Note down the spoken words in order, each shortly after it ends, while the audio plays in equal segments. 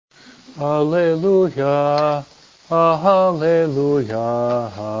Alleluia, Alleluia,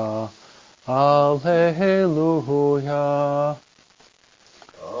 Alleluia.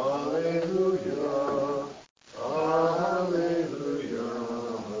 Alleluia, Alleluia,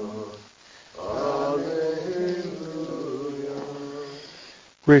 Alleluia.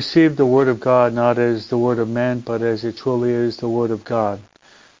 Receive the word of God not as the word of man, but as it truly is the word of God.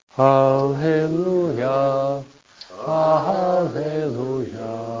 Alleluia,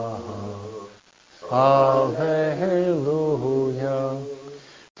 Alleluia, Alleluia.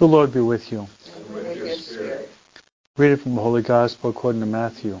 The Lord be with you. And with your spirit. Read it from the Holy Gospel according to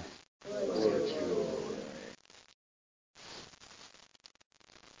Matthew.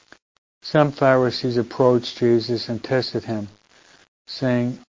 Some Pharisees approached Jesus and tested him,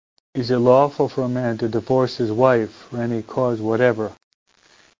 saying, "Is it lawful for a man to divorce his wife for any cause whatever?"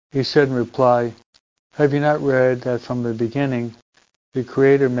 He said in reply, "Have you not read that from the beginning the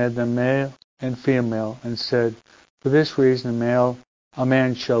Creator made them male and female, and said, 'For this reason a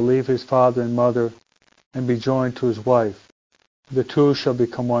man shall leave his father and mother and be joined to his wife. The two shall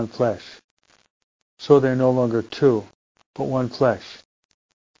become one flesh.' So they are no longer two, but one flesh.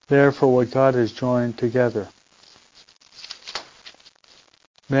 Therefore what God has joined together,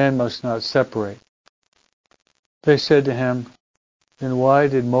 man must not separate." They said to him, "Then why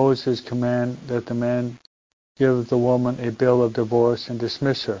did Moses command that the man give the woman a bill of divorce and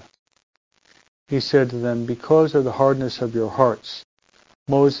dismiss her?" He said to them, "Because of the hardness of your hearts,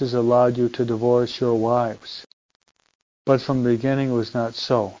 Moses allowed you to divorce your wives. But from the beginning it was not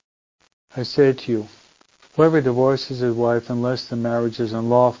so. I say to you, whoever divorces his wife unless the marriage is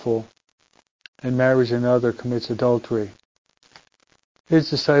unlawful and marries another commits adultery." His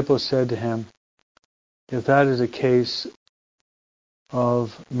disciples said to him, "If that is a case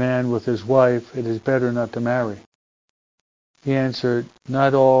of man with his wife, it is better not to marry." He answered,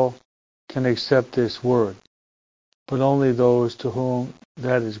 "Not all can accept this word, but only those to whom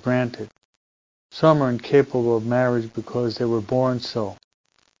that is granted. Some are incapable of marriage because they were born so,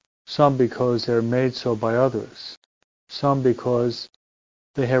 some because they are made so by others, some because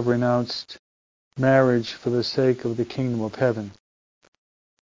they have renounced marriage for the sake of the kingdom of heaven.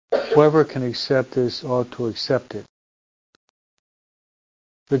 Whoever can accept this ought to accept it."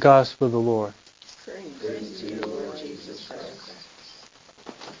 The Gospel of the Lord. Praise to you, Lord Jesus Christ.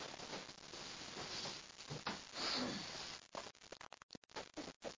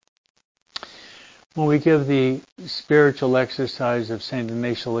 When we give the spiritual exercise of St.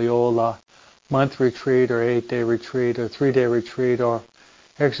 Ignatius Loyola, month retreat or 8-day retreat or 3-day retreat or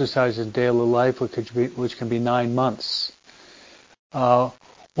exercise in daily life, which can be 9 months,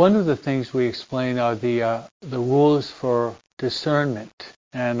 one of the things we explain are the rules for discernment.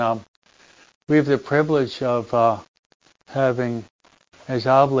 And we have the privilege of having as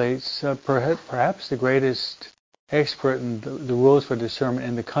oblates perhaps the greatest expert in the rules for discernment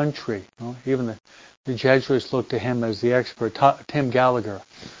in the country. Even the Jesuits looked to him as the expert, Tim Gallagher.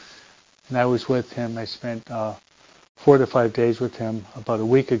 And I was with him. I spent 4 to 5 days with him about a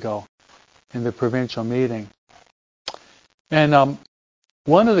week ago in the provincial meeting. And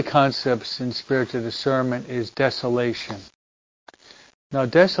one of the concepts in spiritual discernment is desolation. Now,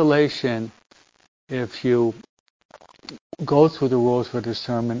 desolation, if you go through the rules for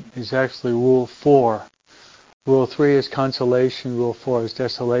discernment, is actually Rule 4. Rule 3 is consolation, Rule 4 is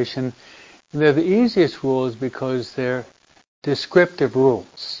desolation. And they're the easiest rules because they're descriptive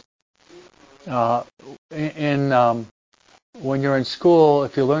rules. When you're in school,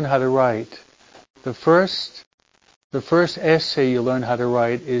 if you learn how to write, the first essay you learn how to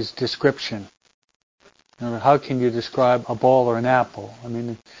write is description. How can you describe a ball or an apple? I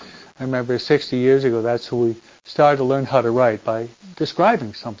mean, I remember 60 years ago, that's how we started to learn how to write, by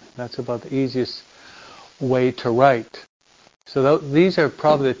describing something. That's about the easiest way to write. So these are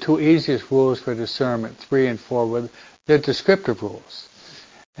probably the 2 easiest rules for discernment, 3 and 4. They're descriptive rules.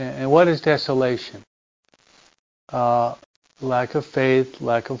 And what is desolation? Lack of faith,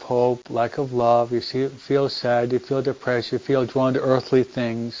 lack of hope, lack of love. You feel sad, you feel depressed, you feel drawn to earthly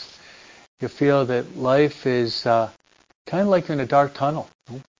things. You feel that life is kind of like you're in a dark tunnel.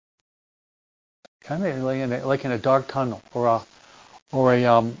 Kind of like in a dark tunnel, or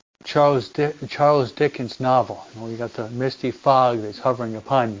a Charles Dickens novel. You got the misty fog that's hovering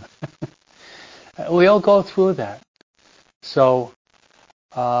upon you. We all go through that. So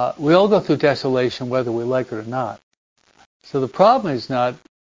we all go through desolation, whether we like it or not. So the problem is not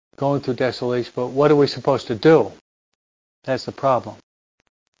going through desolation, but what are we supposed to do? That's the problem.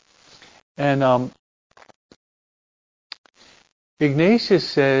 And Ignatius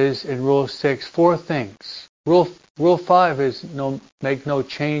says in Rule 6 4 things. Rule 5 is make no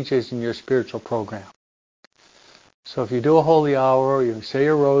changes in your spiritual program. So if you do a holy hour, you say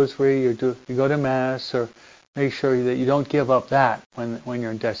your rosary, you go to Mass, or make sure that you don't give up that when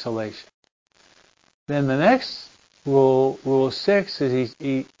you're in desolation. Then the next rule 6, is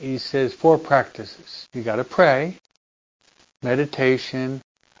he says 4 practices. You got to pray, meditation,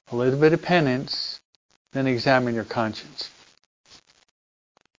 a little bit of penance, then examine your conscience.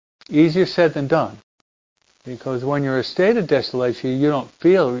 Easier said than done. Because when you're in a state of desolation, you don't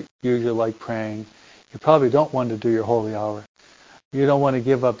feel usually like praying. You probably don't want to do your holy hour. You don't want to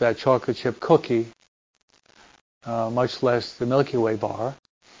give up that chocolate chip cookie, much less the Milky Way bar.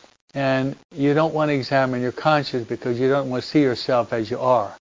 And you don't want to examine your conscience because you don't want to see yourself as you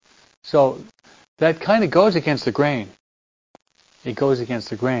are. So that kind of goes against the grain. It goes against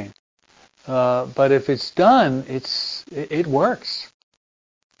the grain. But if it's done, it works.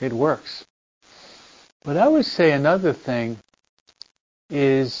 It works. But I would say another thing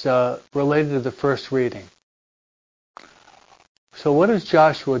is related to the first reading. So what does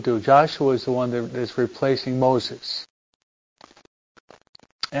Joshua do? Joshua is the one that's replacing Moses.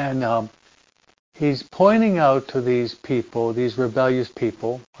 And he's pointing out to these people, these rebellious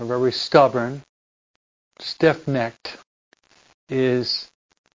people, who are very stubborn, stiff-necked, is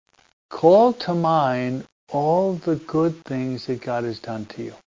call to mind all the good things that God has done to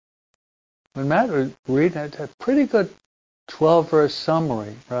you. When Matt would read that, a pretty good 12-verse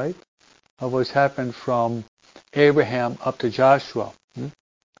summary, right, of what's happened from Abraham up to Joshua.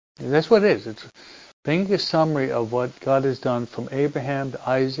 That's what it is. It's being a summary of what God has done from Abraham to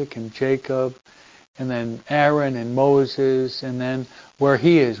Isaac and Jacob, and then Aaron and Moses, and then where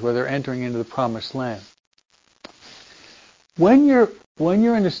he is, where they're entering into the promised land. When you're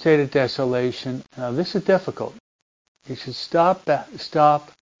in a state of desolation, now this is difficult. You should stop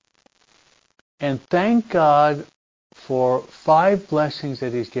and thank God for 5 blessings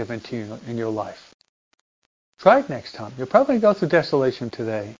that He's given to you in your life. Try it next time. You'll probably go through desolation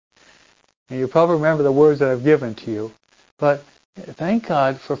today, and you'll probably remember the words that I've given to you. But thank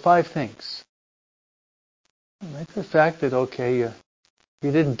God for 5 things. Like the fact that, okay, you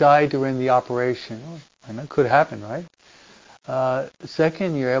didn't die during the operation. And that could happen, right?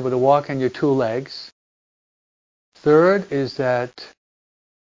 Second, you're able to walk on your 2 legs. Third is that,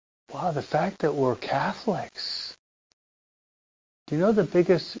 wow, the fact that we're Catholics. Do you know the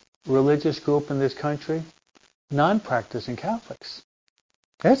biggest religious group in this country? Non-practicing Catholics.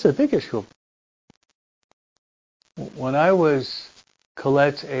 That's the biggest group. When I was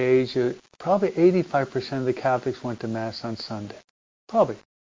Colette's age, probably 85% of the Catholics went to Mass on Sunday. Probably.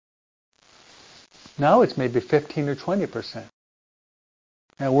 Now it's maybe 15 or 20%.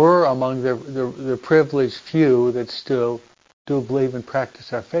 And we're among the privileged few that still do believe and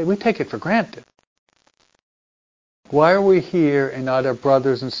practice our faith. We take it for granted. Why are we here and not our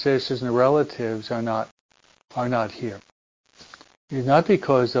brothers and sisters and relatives are not here? It's not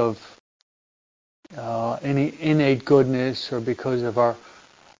because of any innate goodness or because of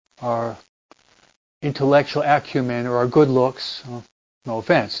our intellectual acumen or our good looks. No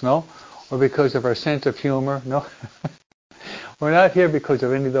offense, no? Or because of our sense of humor, no? We're not here because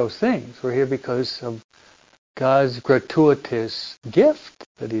of any of those things. We're here because of God's gratuitous gift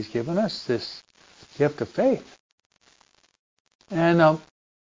that He's given us, this gift of faith. And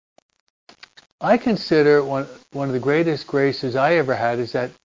I consider one of the greatest graces I ever had is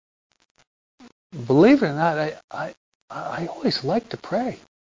that, believe it or not, I always liked to pray.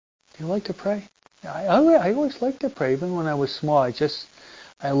 Do you like to pray? I always liked to pray, even when I was small.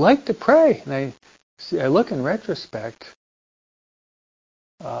 I liked to pray. And I look in retrospect,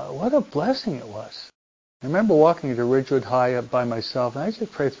 what a blessing it was. I remember walking to Ridgewood High up by myself, and I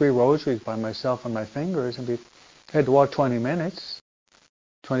just pray 3 rosaries by myself on my fingers, and I had to walk 20 minutes,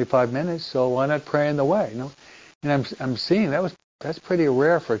 25 minutes, so why not pray in the way, you know? And I'm seeing that's pretty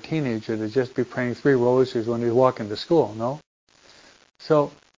rare for a teenager to just be praying 3 rosaries when he's walking to school, no?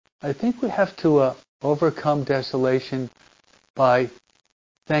 So I think we have to overcome desolation by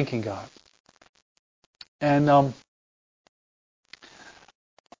thanking God. And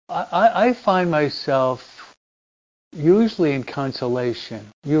I find myself usually in consolation,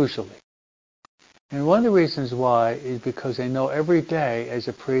 usually. And one of the reasons why is because I know every day as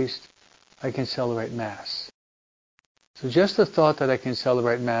a priest I can celebrate Mass. So just the thought that I can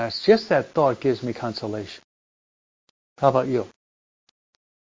celebrate Mass, just that thought gives me consolation. How about you?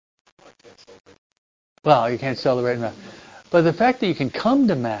 Well, you can't celebrate Mass. But the fact that you can come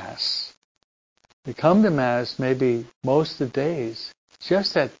to Mass maybe most of the days,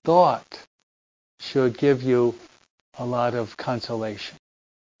 just that thought should give you a lot of consolation.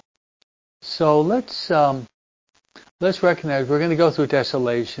 So let's let's recognize we're going to go through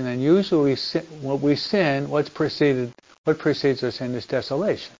desolation, and usually we sin, what precedes our sin is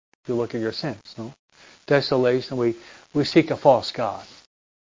desolation. If you look at your sins, no? Desolation, we seek a false god.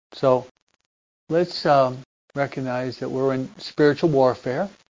 So let's recognize that we're in spiritual warfare.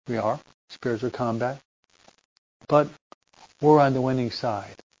 We are spiritual combat, but we're on the winning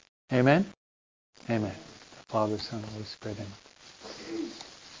side. Amen? Amen. Father, Son, Holy Spirit.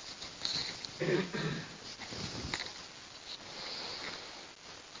 Amen.